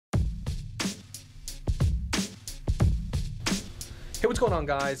Hey, what's going on,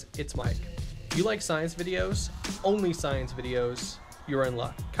 guys? It's Mike. If you like science videos, only science videos, you're in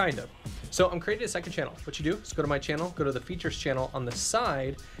luck, kind of. So I'm creating a second channel. What you do is go to my channel, go to the features channel on the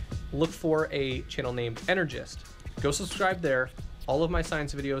side, look for a channel named Energist. Go subscribe there. All of my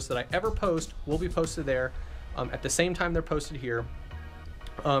science videos that I ever post will be posted there at the same time they're posted here.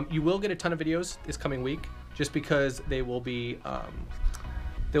 You will get a ton of videos this coming week just because they will be,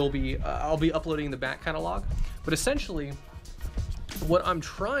 I'll be uploading the back catalog. But essentially, what I'm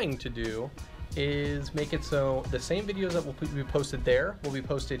trying to do is make it so the same videos that will be posted there will be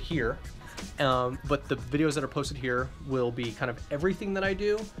posted here. But the videos that are posted here will be kind of everything that I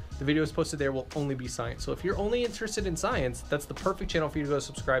do. The videos posted there will only be science. So if you're only interested in science, that's the perfect channel for you to go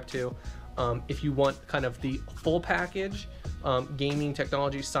subscribe to. If you want kind of the full package, gaming,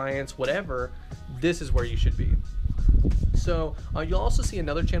 technology, science, whatever, this is where you should be. So you'll also see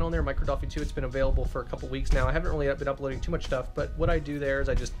another channel in there, Microdolphin 2. It's been available for a couple weeks now. I haven't really been uploading too much stuff, but what I do there is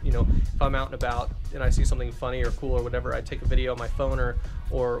I just, if I'm out and about and I see something funny or cool or whatever, I take a video on my phone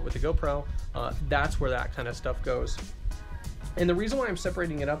or with a GoPro. That's where that kind of stuff goes. And the reason why I'm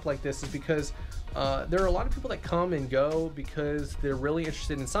separating it up like this is because there are a lot of people that come and go because they're really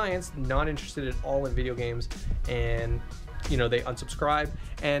interested in science, not interested at all in video games, and they unsubscribe,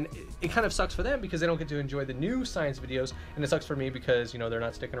 and it kind of sucks for them because they don't get to enjoy the new science videos, and it sucks for me because they're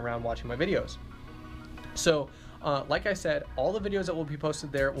not sticking around watching my videos. So like I said, all the videos that will be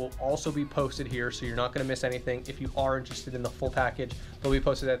posted there will also be posted here, so you're not going to miss anything. If you are interested in the full package, they'll be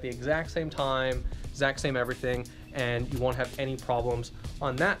posted at the exact same time, exact same everything, and you won't have any problems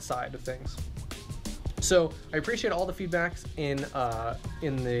on that side of things. So I appreciate all the feedbacks in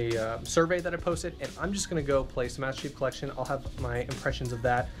the survey that I posted, and I'm just going to go play some Master Chief Collection. I'll have my impressions of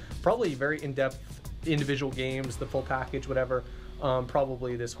that, probably very in-depth individual games, the full package, whatever,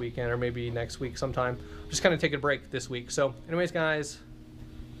 probably this weekend or maybe next week sometime. Just kind of take a break this week. So anyways, guys,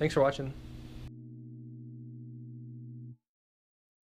 thanks for watching.